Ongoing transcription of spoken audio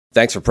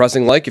Thanks for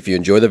pressing like if you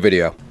enjoy the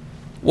video.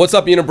 What's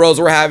up, Unibros?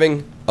 We're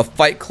having a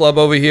fight club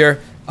over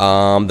here.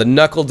 The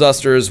Knuckle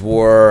Dusters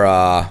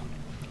were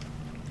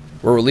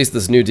released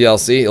this new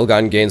DLC,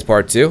 Ill-Gotten Gains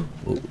Part 2.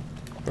 Ooh,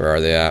 where are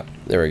they at?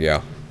 There we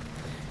go.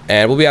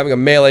 And we'll be having a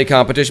melee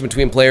competition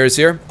between players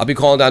here. I'll be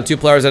calling down 2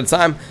 players at a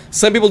time.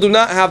 Some people do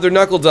not have their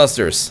Knuckle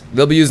Dusters.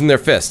 They'll be using their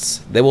fists.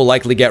 They will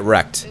likely get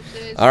wrecked.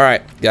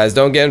 Alright, guys,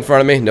 don't get in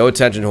front of me. No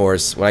attention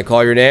whores. When I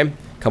call your name,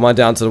 come on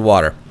down to the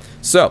water.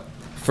 So,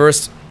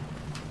 first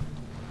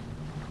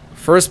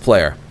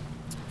player.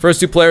 First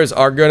 2 players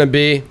are going to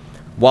be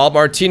Wild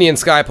Martini and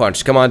Sky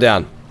Punch. Come on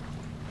down.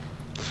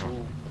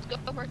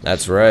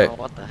 That's right. Oh,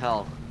 what the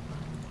hell?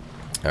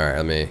 Alright,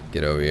 let me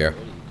get over here.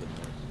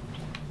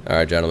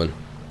 Alright, gentlemen.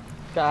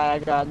 I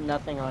got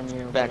nothing on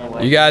you. Back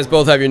away. You guys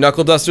both have your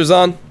Knuckle Dusters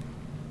on?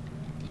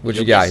 What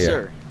you got Yes, here?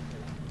 sir.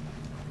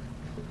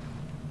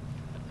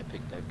 I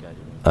picked that guy.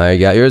 Oh, you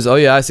got yours? Oh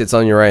yeah, I see it's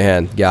on your right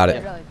hand. Got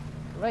it.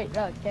 Wait,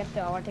 can't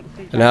tell. I want to take a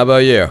picture. And how about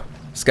you?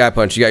 Sky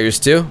Punch, you got yours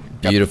too?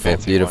 Beautiful,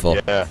 Fancy beautiful.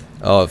 one, yeah.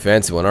 Oh, a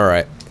fancy one,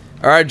 alright.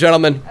 Alright,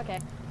 gentlemen. Okay.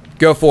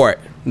 Go for it.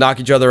 Knock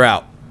each other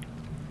out.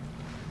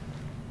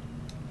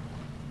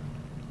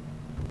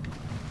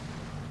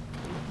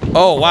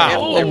 Oh, wow.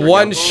 Oh,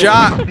 One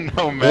shot.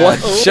 No, man. One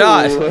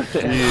shot.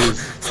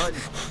 Jeez.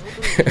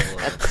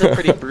 That's a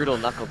pretty brutal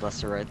knuckle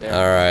duster right there.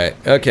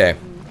 Alright, okay.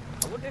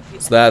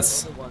 So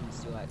that's...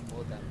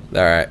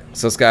 Alright,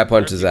 so Sky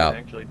Punch is out.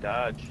 Actually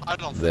dodge.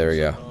 There we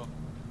go.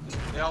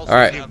 All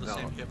Alright. right.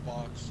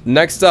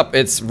 Next up,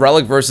 it's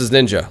Relic versus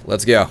Ninja.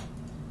 Let's go.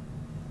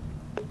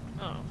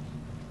 Oh.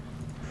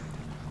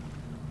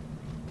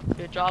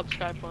 Good job,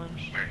 Sky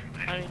Punch.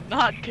 I mean,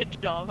 not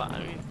good job. I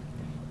mean.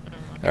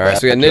 Alright,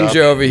 so we got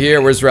Ninja over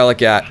here. Where's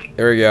Relic at?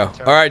 There we go.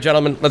 Alright,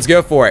 gentlemen, let's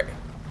go for it.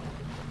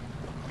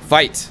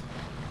 Fight.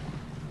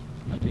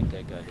 I picked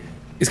that guy.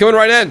 He's coming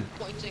right in.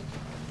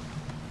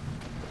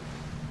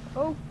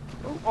 Oh!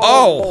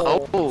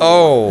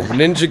 Oh,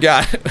 Ninja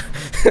got it.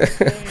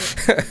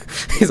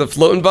 He's a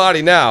floating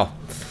body now.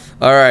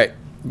 Alright,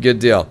 good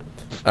deal.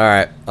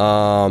 Alright,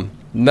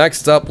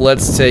 next up,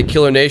 let's take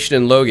Killer Nation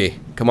and Logie.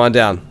 Come on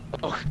down.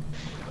 Oh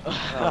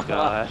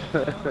god.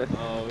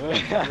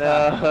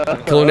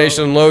 No. Killer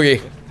Nation and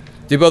Logie.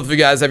 Do both of you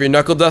guys have your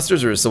Knuckle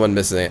Dusters, or is someone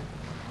missing it?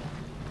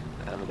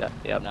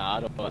 Yep. Nah, I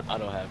don't have any. I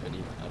don't have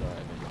any.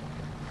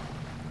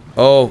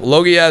 Oh,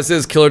 Logie has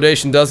his, Killer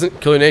Nation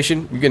doesn't. Killer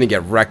Nation, you're gonna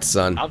get wrecked,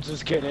 son. I'm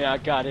just kidding. I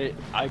got it.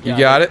 You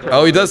got it?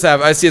 Oh, he does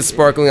have. I see it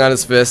sparkling on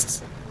his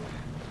fist.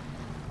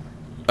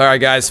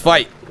 Alright, guys,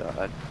 fight.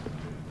 God.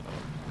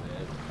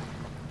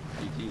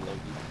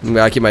 I'm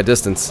gonna keep my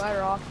distance.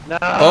 Fire off. No.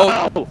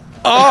 Oh!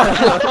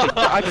 Oh!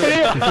 I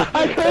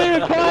couldn't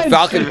even punch.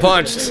 Falcon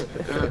punched.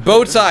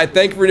 Bowtie,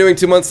 thank you for doing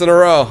 2 months in a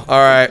row.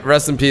 Alright,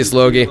 rest in peace,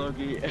 Logie.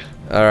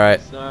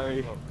 Alright.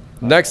 Sorry.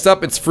 Next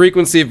up, it's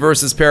Frequency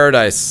versus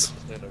Paradise.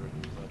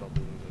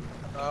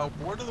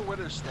 What are the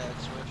winner's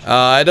stats, Rich?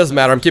 It doesn't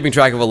matter. I'm keeping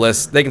track of a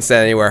list. They can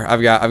stand anywhere.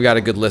 I've got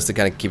a good list to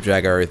kind of keep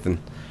track of everything.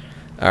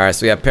 Alright,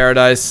 so we got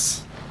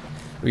Paradise.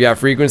 We got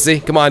Frequency.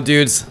 Come on,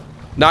 dudes.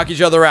 Knock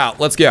each other out.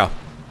 Let's go.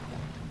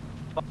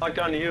 Locked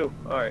on you.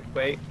 Alright,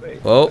 wait.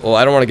 Oh,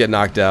 I don't want to get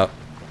knocked out.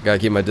 Gotta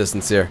keep my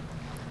distance here.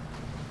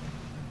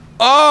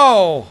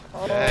 Oh!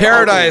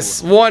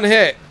 Paradise, 1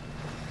 hit.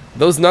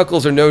 Those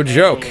knuckles are no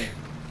joke.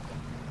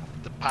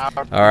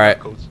 Alright.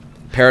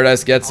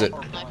 Paradise gets it.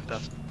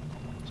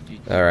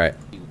 Alright.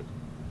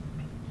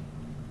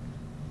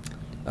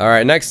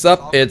 Alright, next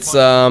up, it's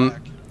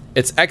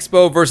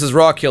Expo versus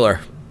Raw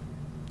Killer.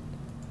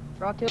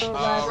 Raw Killer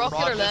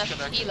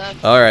left. He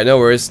left. Alright, no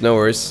worries, no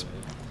worries.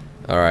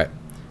 Alright.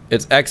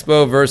 It's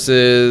Expo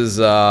versus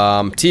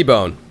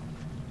T-Bone.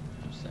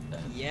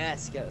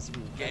 Yes, yes.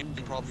 Game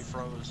probably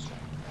froze.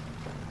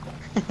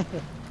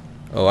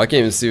 Oh, I can't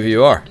even see who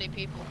you are. Many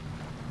people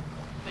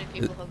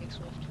hugging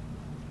Swift.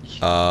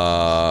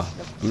 I'm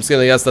just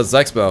gonna guess that's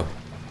Expo.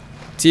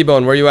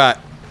 T-Bone, where you at?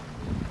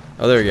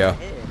 Oh, there we go.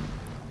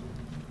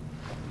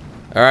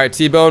 Alright,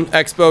 T-Bone,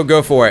 Expo,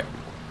 go for it.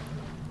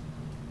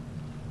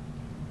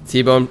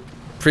 T-Bone,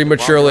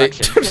 prematurely.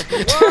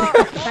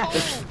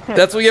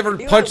 That's what you ever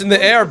punch in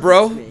the air,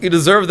 bro. You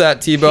deserve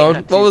that,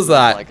 T-Bone. What was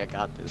that? Like I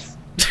got this.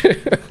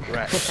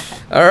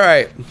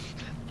 Alright.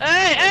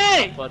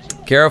 Hey!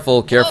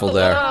 Careful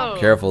there. Oh.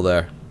 Careful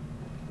there.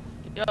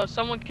 Yo,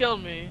 someone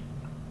killed me.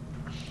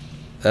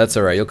 That's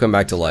alright, you'll come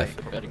back to life.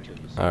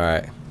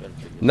 Alright.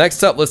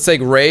 Next up, let's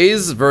take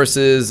Raze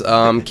versus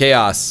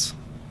Chaos.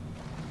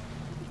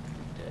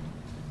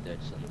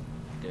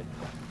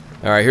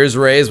 Alright, here's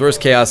Raze. Where's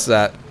Chaos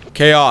at?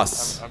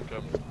 Chaos.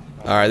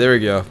 Alright, there we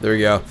go. There we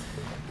go.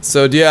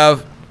 So do you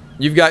have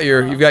you've got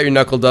your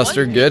Knuckle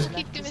Duster, good?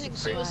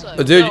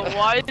 Oh, dude,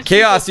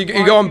 Chaos, you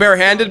going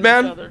barehanded,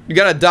 man? You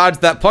gotta dodge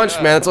that punch,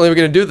 man. That's the only way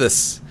we're gonna do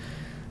this.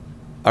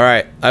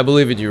 Alright, I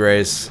believe in you,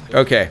 Raze.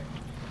 Okay.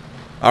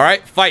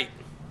 Alright, fight.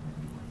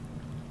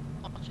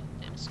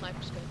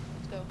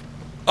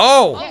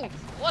 Oh!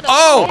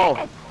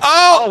 Oh!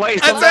 Oh!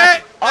 Wait, That's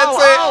it! That's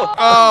it!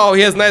 Oh,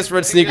 he has nice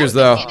red sneakers,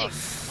 though.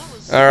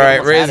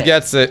 Alright, Raze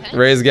gets it.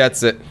 Raze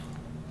gets it.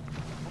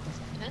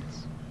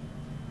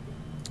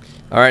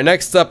 All right,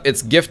 next up,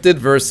 it's Gifted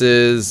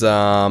versus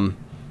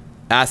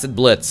Acid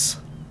Blitz.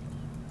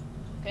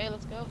 Okay,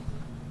 let's go.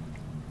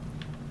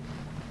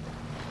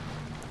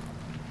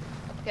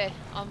 Okay,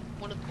 I'm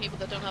one of the people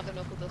that don't have their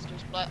knuckle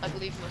dusters, but I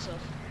believe in myself.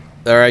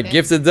 All right, Okay.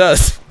 Gifted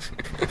does.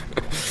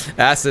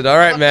 Acid. All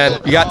right, man.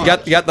 You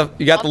got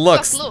the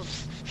looks.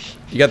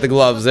 You got the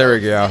gloves. There we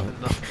go.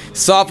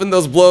 Soften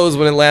those blows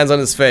when it lands on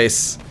his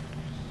face.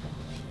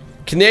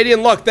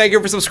 Canadian Luck, thank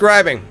you for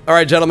subscribing. All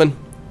right, gentlemen.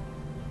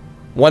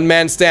 One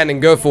man standing.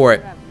 Go for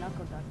it.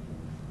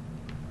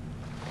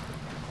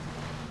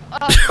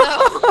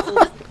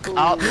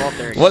 Oh, well,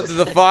 there What did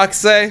the fox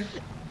say?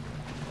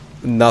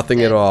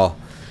 Nothing at all.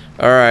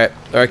 All right.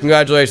 All right.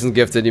 Congratulations,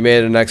 Gifted. You made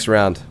it to the next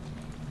round.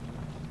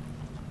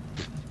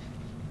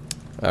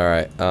 All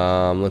right.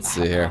 Let's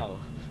see here.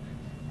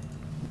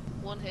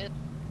 One hit.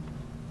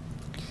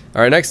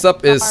 All right. Next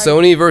up is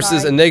Sony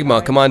versus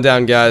Enigma. Come on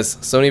down, guys.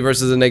 Sony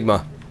versus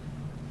Enigma.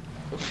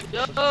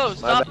 Yo, My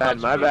stop bad,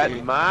 my bad,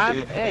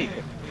 hey,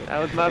 that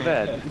was my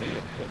bad.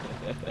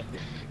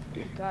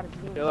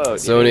 Hello,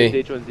 Sony.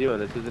 H1Z1,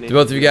 this isn't Do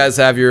both of you guys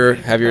have your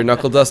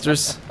knuckle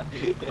dusters?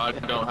 I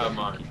don't have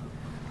mine.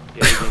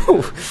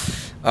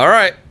 All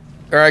right.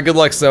 All right. Good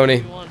luck,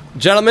 Sony.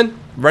 Gentlemen,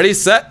 ready,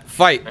 set,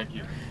 fight. Thank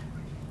you.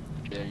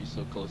 Yeah, you're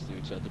so close to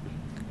each other.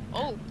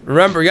 Oh.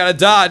 Remember, you gotta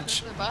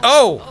dodge.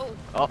 Oh.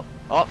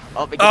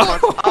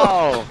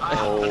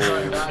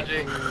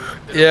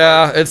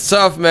 Yeah, it's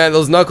tough, man.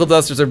 Those knuckle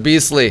dusters are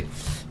beastly.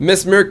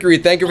 Miss Mercury,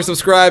 thank you for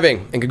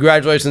subscribing, and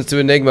congratulations to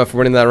Enigma for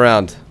winning that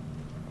round.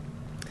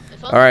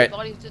 All right.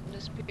 All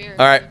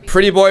right.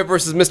 Pretty Boy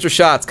versus Mr.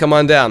 Shots. Come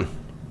on down.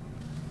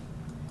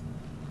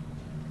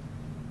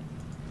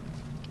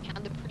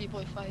 Can the pretty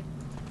boy fight?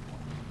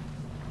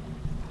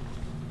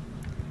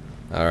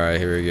 All right,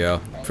 here we go.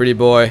 Pretty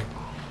Boy,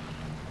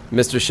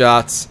 Mr.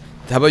 Shots.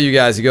 How about you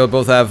guys? You go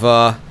both have.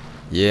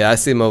 Yeah, I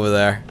see him over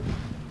there.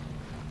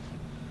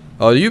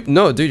 Oh,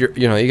 no, dude.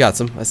 You got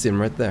some. I see him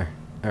right there.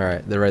 All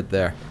right, they're right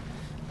there.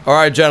 All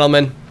right,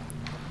 gentlemen.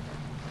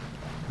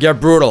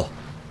 Get brutal.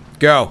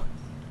 Go.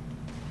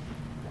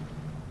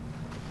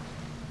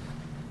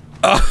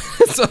 Oh,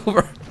 it's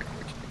over.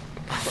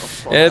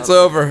 And it's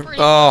over.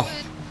 Oh.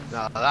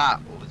 Now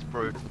that was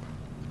brutal.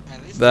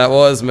 That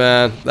was,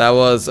 man. That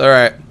was. All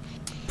right.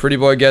 Pretty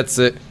Boy gets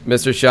it.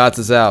 Mr. Shots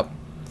is out.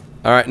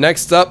 All right.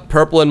 Next up,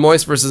 Purple and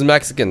Moist versus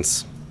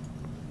Mexicans.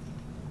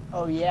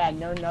 Oh yeah,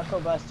 no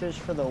knuckle busters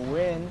for the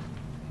win.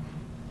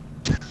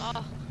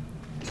 Ah.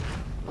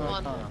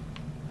 Come on.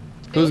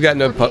 Who's got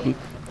no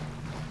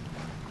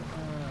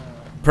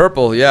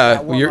Purple, yeah.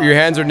 Your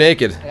hands are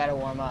naked. I gotta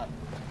warm up.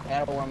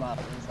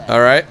 All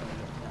right.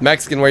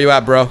 Mexican, where you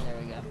at, bro? There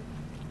we go.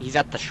 He's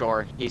at the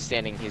shore. He's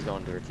standing. He's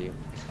going towards you.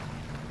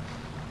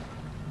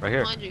 Right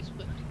here.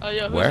 Oh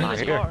yeah, who's Where? in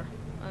this car?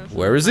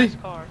 Where is he? Nice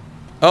car.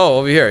 Oh,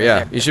 over here,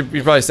 yeah. You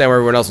probably stand where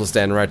everyone else will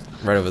stand, right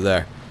over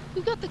there.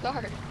 Who got the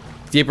car?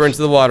 Deeper into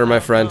the water, my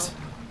friend.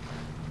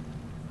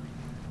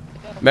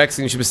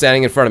 Mexican, you should be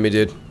standing in front of me,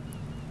 dude.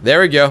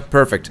 There we go.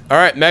 Perfect. All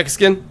right,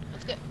 Mexican.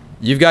 Let's go.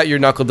 You've got your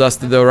knuckle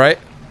dusted, though, right?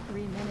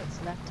 3 minutes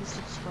left to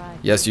subscribe.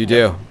 Yes, you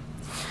do.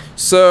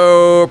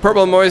 So,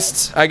 Purple and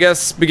Moist, I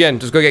guess, begin.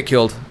 Just go get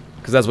killed.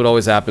 Because that's what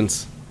always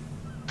happens.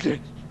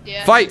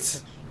 Yeah.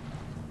 Fight!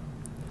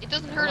 It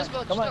doesn't hurt as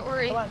much, don't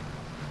worry. Come on.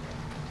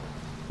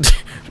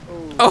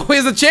 Oh, he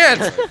has a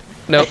chance!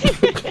 Nope.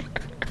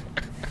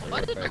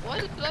 Why did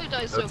I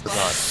die so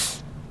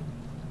fast?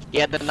 He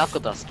had the knuckle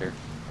duster.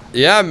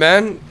 Yeah,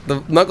 man.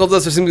 The knuckle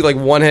duster seems to be like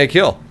one-hit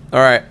kill. All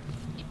right.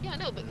 Yeah, I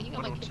know, but he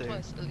got like hit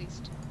twice at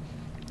least.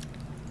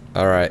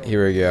 All right,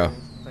 here we go.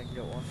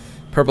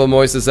 Purple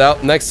Moist is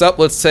out. Next up,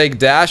 let's take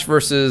Dash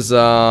versus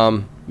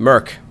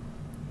Merc.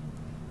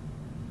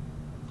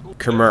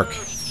 Kermerk.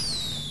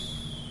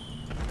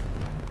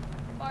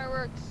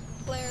 Fireworks,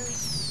 flares.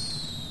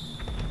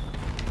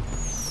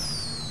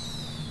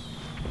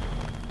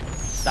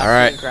 Stop All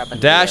right, shooting crap in the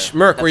Dash, air.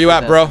 Merc, That's where you for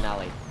at, the bro?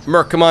 finale.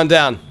 Merc, come on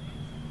down.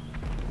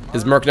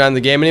 Is Merc not in the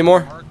game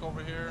anymore? Mark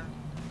over here.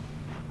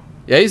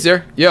 Yeah, he's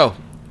here. Yo.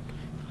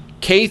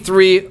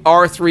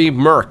 K3R3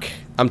 Merc.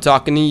 I'm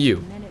talking to you.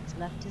 Minutes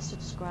left to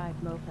subscribe,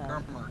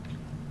 Mofo. Mark.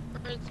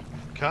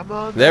 Come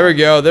on. There we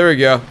go. There we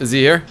go. Is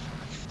he here?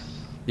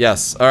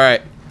 Yes. All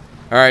right.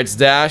 All right. It's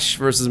Dash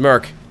versus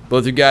Merc.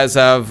 Both you guys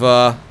have.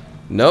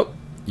 Nope.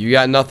 You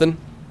got nothing.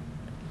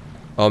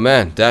 Oh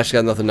man, Dash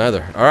got nothing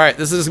either. All right.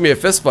 This is just gonna be a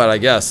fist fight, I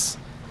guess.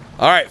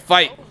 All right.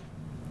 Fight.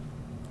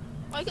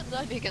 Why couldn't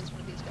I be against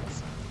one of these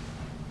guys?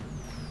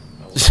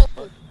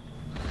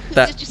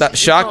 That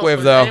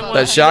shockwave though.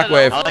 That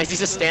shockwave. Oh, he's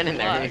just standing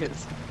there. He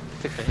just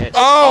took the hit.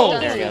 Oh!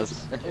 There he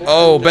goes.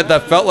 Oh, bet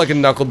that felt like a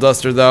knuckle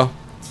duster though.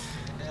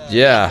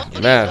 Yeah,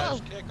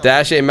 man.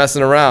 Dash ain't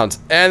messing around.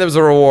 And there was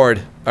a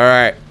reward. All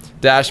right.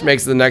 Dash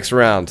makes the next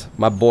round.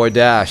 My boy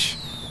Dash.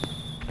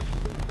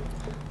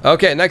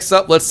 Okay, next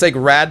up, let's take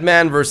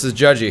Radman versus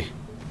Judgy.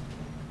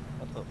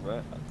 I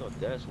thought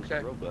Dash was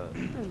a robot.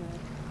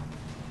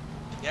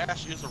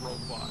 Dash is a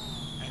robot,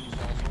 and he's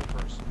also a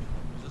person.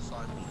 He's a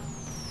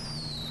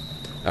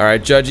cyborg. All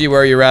right, Judgy,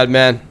 where are you,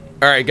 Radman?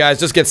 All right, guys,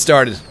 just get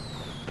started.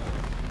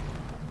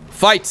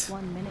 Fight!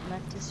 1 minute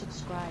left to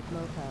subscribe,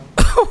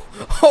 Loco.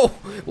 Oh,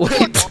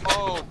 wait.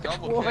 Oh,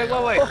 double Wait,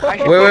 kill. wait,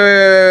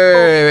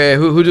 wait. Wait.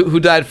 Who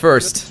died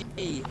first?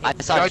 I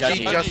saw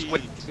Judgy Judgy. just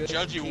wins.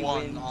 Judgy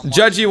won.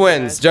 Judgy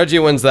wins.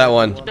 Judgy wins that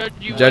one.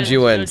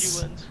 Judgy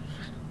wins.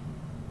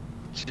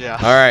 Yeah.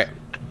 All right.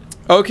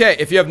 Okay,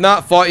 if you have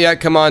not fought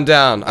yet, come on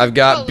down. I've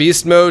got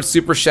Beast Mode,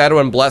 Super Shadow,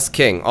 and Blessed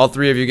King. All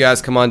three of you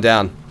guys, come on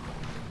down.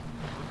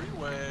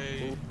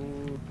 Freeway.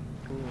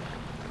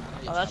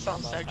 Oh, that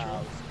sounds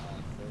sexual.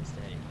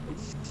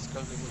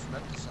 Because it was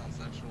meant to sound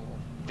sexual.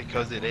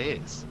 Because it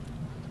is.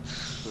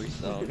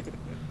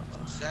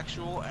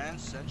 Sexual and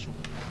sensual.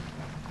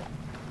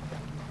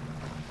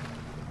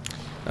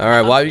 All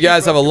right, well, you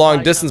guys have a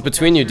long distance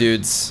between you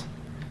dudes.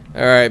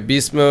 All right,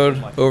 Beast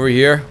Mode over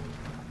here.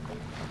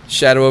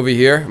 Shadow over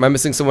here. Am I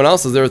missing someone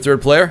else? Is there a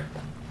third player?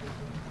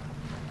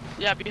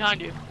 Yeah,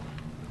 behind you.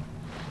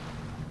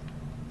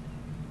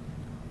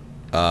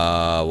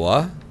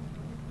 What?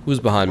 Who's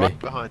behind me? Right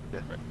behind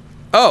you.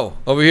 Oh,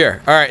 over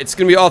here. All right, it's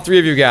gonna be all three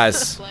of you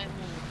guys.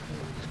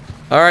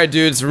 All right,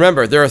 dudes.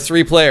 Remember, there are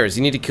 3 players.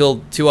 You need to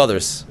kill 2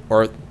 others,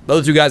 or the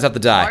other 2 guys have to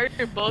Why die. are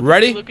you both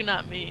Ready? looking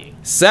at me?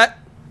 Set.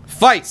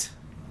 Fight.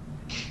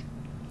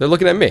 They're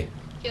looking at me.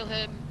 Kill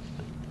him.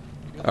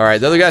 All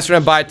right, the other guys are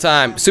gonna buy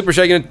time. Super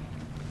shaking.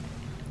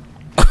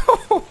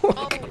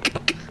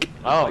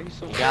 Oh,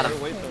 you got him.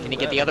 Can you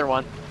get the other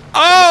one?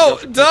 Oh,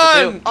 Two for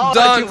done, two. Oh,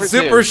 done. 2 for 2.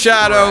 Super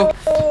Shadow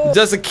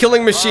does a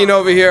killing machine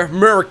over here,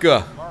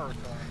 America,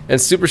 and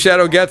Super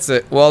Shadow gets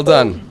it. Well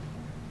done.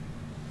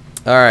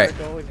 All right,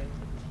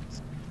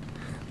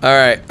 all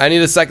right. I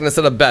need a second to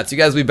set up bets. You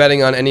guys will be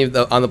betting on any of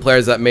the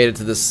players that made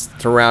it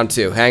to round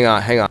 2. Hang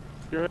on.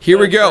 Here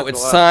we go.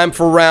 It's time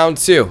for round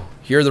 2.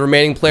 Here are the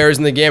remaining players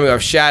in the game. We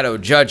have Shadow,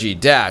 Judgy,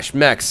 Dash,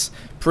 Mex,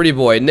 Pretty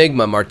Boy,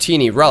 Enigma,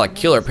 Martini, Relic,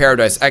 Killer,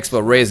 Paradise,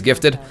 Expo, Raise,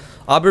 Gifted.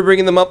 I'll be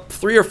bringing them up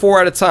 3 or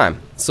 4 at a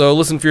time. So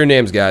listen for your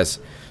names, guys.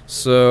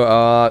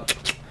 So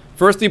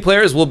first 3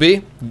 players will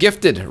be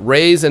Gifted,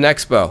 Raise, and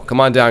Expo. Come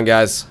on down,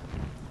 guys.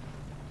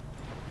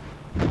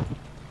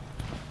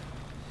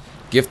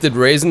 Gifted,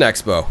 Raise, and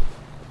Expo.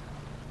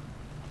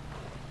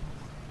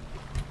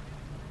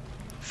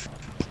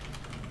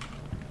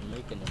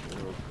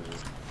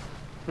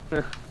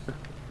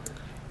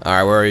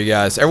 Alright, where are you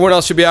guys? Everyone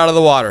else should be out of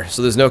the water,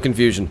 so there's no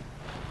confusion.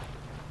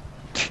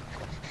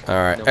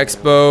 Alright,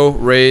 Expo,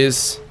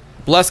 Raise.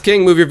 Blessed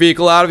King, move your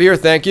vehicle out of here,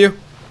 thank you.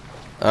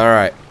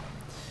 Alright.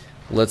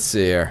 Let's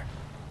see here.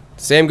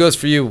 Same goes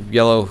for you,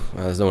 Yellow.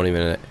 Oh, there's no one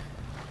even in it.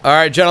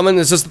 Alright, gentlemen,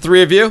 it's just the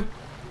 3 of you.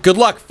 Good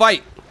luck,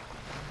 fight!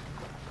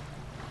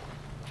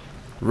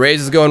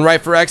 Raise is going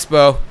right for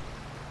Expo.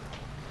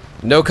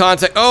 No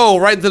contact. Oh,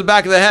 right into the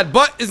back of the head,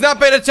 but is not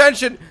paying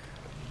attention.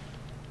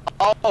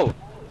 Oh,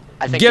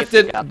 I think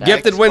Gifted, got that.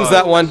 Gifted wins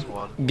that one.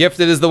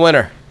 Gifted is the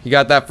winner. He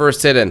got that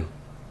first hit in.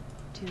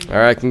 All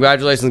right,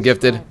 congratulations,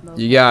 Gifted.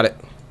 You got it.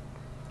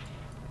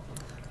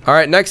 All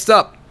right, next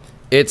up,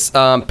 it's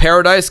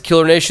Paradise,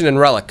 Killer Nation, and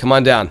Relic. Come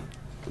on down.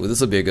 Ooh,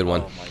 this will be a good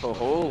one.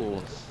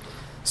 Oh,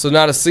 So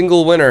not a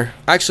single winner.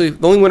 Actually,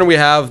 the only winner we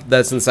have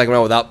that's in the second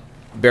round without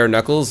Bare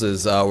Knuckles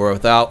is, or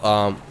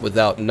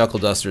without Knuckle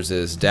Dusters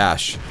is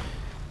Dash.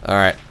 All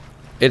right,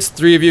 it's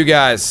 3 of you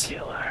guys.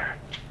 Killer.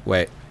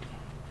 Wait.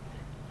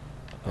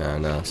 Oh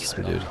no, it's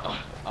some dude.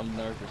 I'm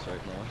nervous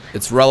right now.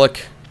 It's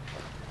Relic.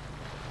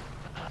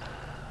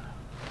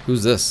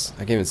 Who's this? I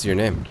can't even see your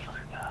name.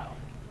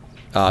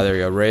 Ah, there we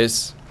go.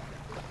 Raise.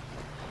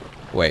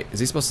 Wait, is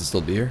he supposed to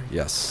still be here?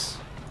 Yes.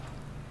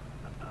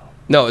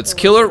 No, it's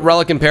Killer,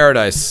 Relic, and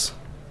Paradise.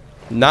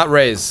 Not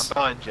Raise.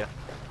 Behind you.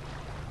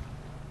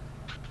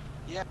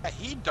 Yeah,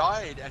 he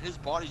died and his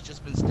body's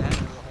just been standing there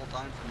the whole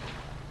time for me.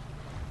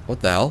 What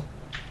the hell?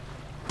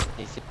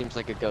 he seems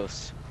like a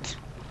ghost.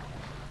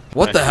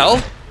 What the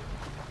hell?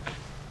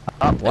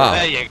 Oh, Wow.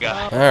 There you go.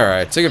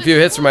 Alright, took a few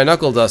hits from my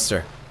Knuckle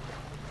Duster.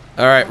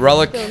 Alright,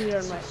 Relic.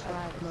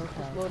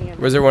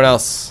 Where's everyone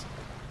else?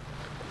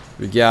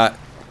 We got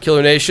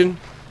Killer Nation.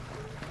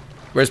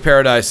 Where's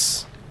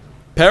Paradise?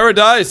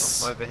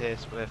 Paradise! I'm over here,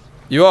 Swift.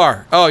 You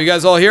are. Oh, you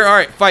guys all here?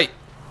 Alright, fight.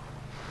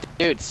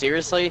 Dude,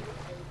 seriously?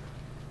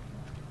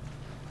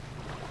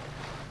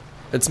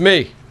 It's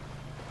me.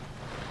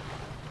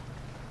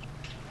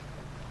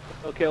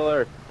 Oh,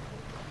 Killer.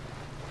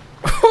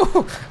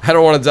 I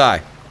don't want to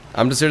die.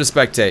 I'm just here to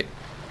spectate.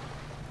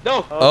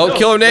 No! Oh, no.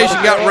 Killer Nation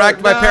got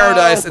wrecked by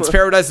Paradise. It's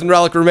Paradise and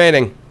Relic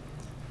remaining.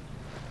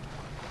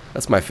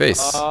 That's my face.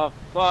 Oh,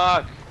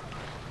 fuck.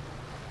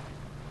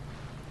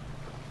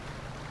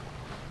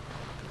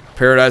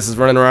 Paradise is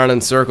running around in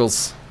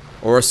circles.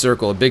 Or a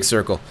circle, a big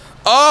circle.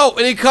 Oh,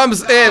 and he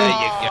comes in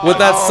with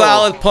that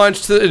solid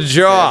punch to the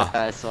jaw.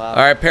 Paradise, wow.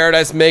 Alright,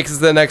 Paradise makes it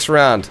to the next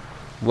round.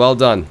 Well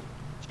done.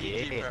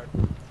 Yeah.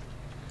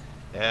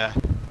 Yeah.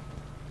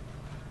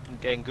 I'm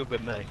getting good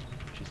with me.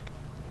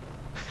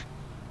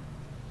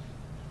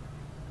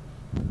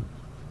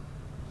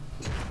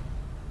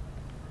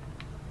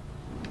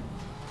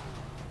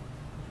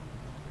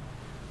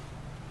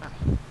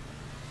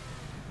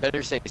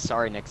 Better say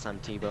sorry next time,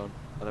 T-Bone.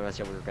 Otherwise,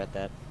 you'll regret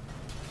that.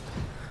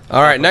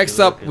 Alright, next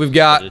up we've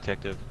got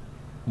Detective.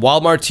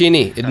 Wild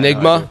Martini,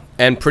 Enigma,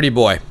 and Pretty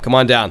Boy. Come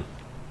on down.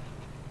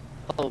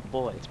 Oh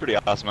boy. It's a pretty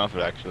awesome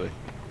outfit, actually.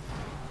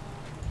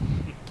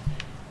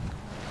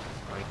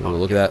 Ooh,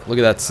 look at that! Look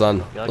at that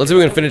sun. Let's see if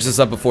we can finish this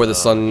up before the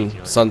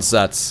sun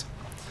sets.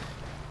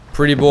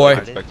 Pretty Boy. I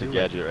expect a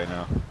gadget right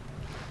now.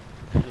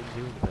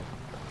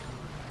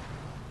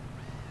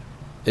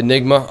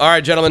 Enigma. All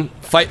right, gentlemen,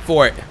 fight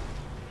for it.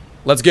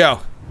 Let's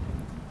go.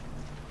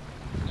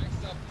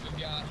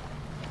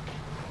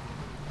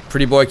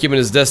 Pretty Boy keeping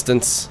his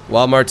distance.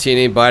 Wild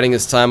Martini biding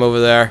his time over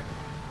there.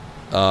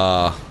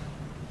 The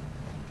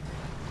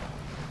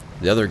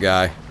other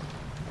guy.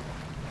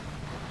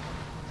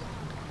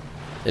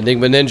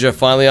 Enigma Ninja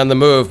finally on the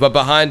move, but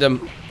behind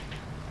him.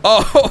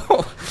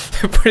 Oh,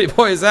 Pretty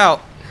Boy is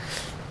out.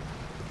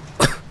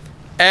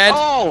 And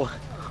Oh!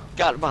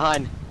 Got it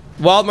behind.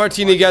 Wild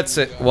Martini gets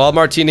it. Wild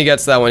Martini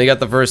gets that one. He got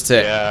the first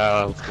hit.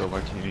 Yeah, let's go,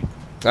 Martini.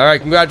 All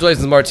right,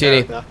 congratulations,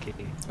 Martini.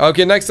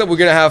 Okay, next up we're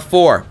gonna have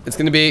 4. It's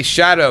gonna be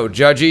Shadow,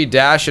 Judgy,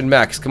 Dash, and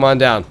Mex. Come on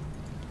down.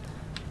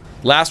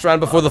 Last round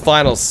before the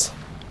finals.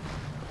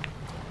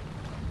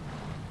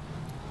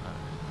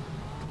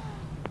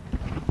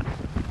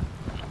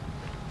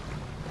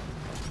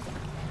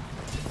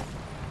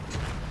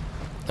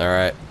 All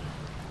right.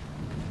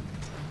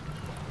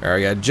 All right,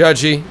 we got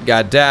Judgy,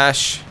 got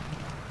Dash.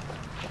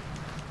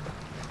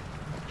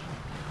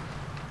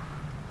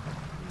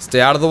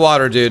 Stay out of the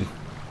water, dude.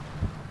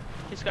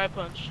 He's guy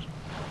punched.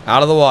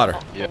 Out of the water.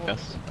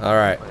 Yes. All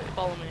right.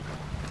 Follow me.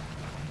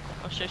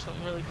 I'll show you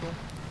something really cool.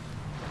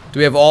 Do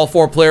we have all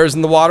 4 players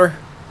in the water?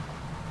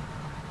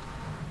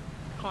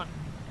 Come on.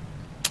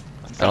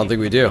 I don't think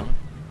we do.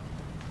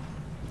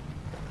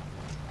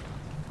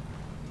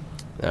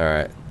 All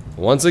right.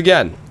 Once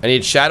again, I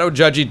need Shadow,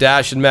 Judgy,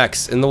 Dash, and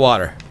Mex in the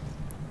water.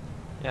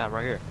 Yeah, I'm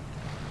right here.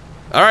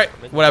 All right.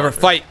 Whatever.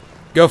 Fight.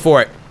 Go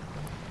for it.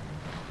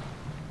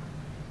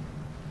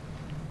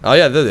 Oh,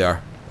 yeah. There they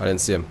are. I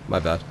didn't see them. My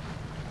bad.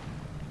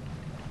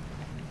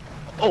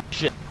 Oh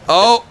shit.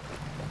 Oh.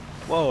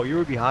 Whoa, you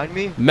were behind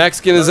me?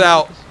 Mexican is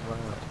out.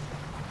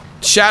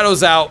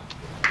 Shadow's out.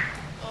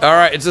 All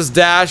right. It's just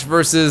Dash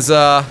versus...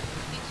 Oh,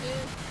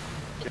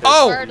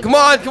 come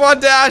on. Come on,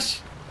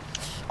 Dash.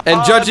 And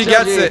Judgy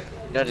gets it.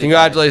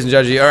 Congratulations,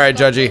 Judgy. All right,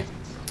 Judgy.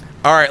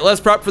 All right, let's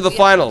prep for the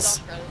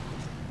finals.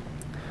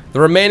 The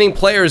remaining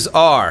players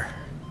are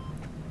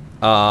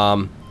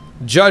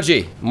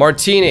Judgy,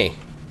 Martini,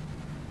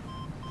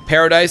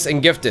 Paradise,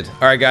 and Gifted.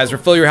 All right, guys,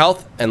 refill your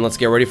health, and let's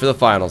get ready for the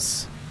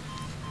finals.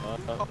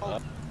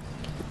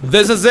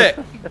 This is it.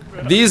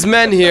 These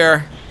men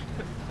here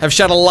have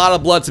shed a lot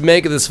of blood to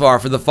make it this far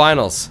for the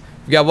finals.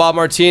 We got Wild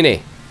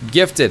Martini,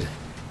 Gifted,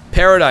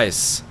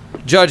 Paradise,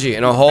 Judgy,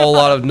 and a whole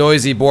lot of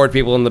noisy, bored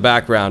people in the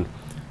background.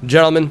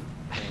 Gentlemen,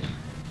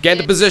 get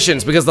into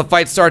positions because the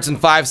fight starts in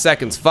 5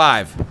 seconds.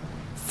 5,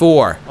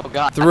 4,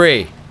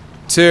 3,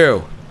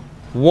 2,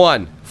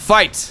 1.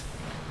 Fight!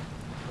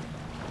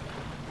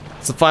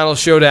 It's the final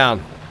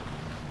showdown.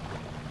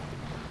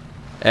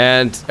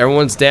 And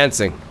everyone's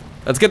dancing.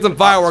 Let's get some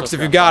fireworks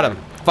if you got them.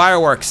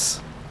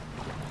 Fireworks.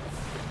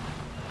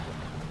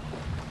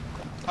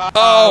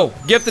 Oh!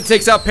 Gifted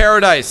takes out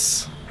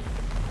Paradise.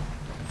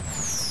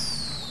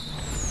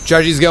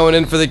 Judgy's going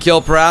in for the kill,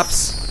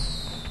 perhaps.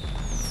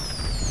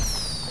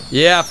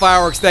 Yeah,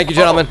 fireworks. Thank you,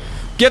 gentlemen.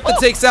 Gifted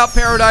takes out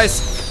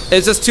Paradise.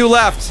 It's just 2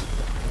 left.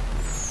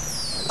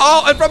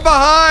 Oh, and from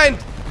behind,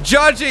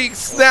 Judgy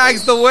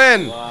snags the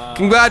win. Wow.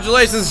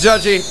 Congratulations,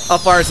 Judgy. I'll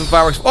fire some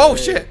fireworks. Oh,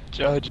 shit.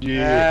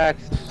 Judgy.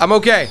 I'm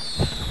okay.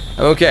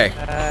 I'm okay.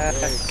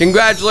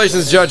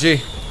 Congratulations,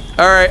 Judgy.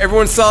 All right,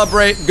 everyone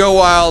celebrate. Go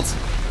wild.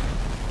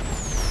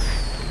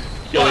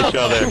 Kill each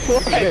other.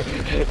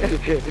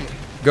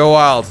 Go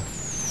wild.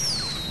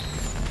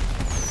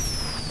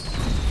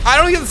 I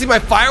don't get to see my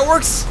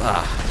fireworks.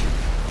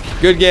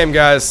 Good game,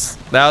 guys.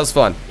 That was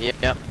fun.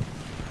 Yep.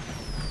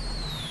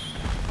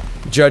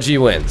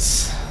 Judgy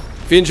wins.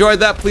 If you enjoyed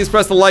that, please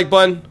press the like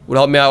button. Would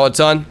help me out a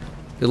ton.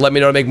 It'll let me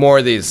know to make more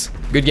of these.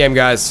 Good game,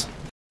 guys.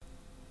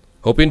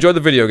 Hope you enjoyed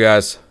the video,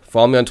 guys.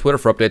 Follow me on Twitter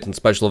for updates and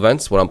special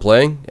events, what I'm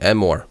playing, and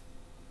more.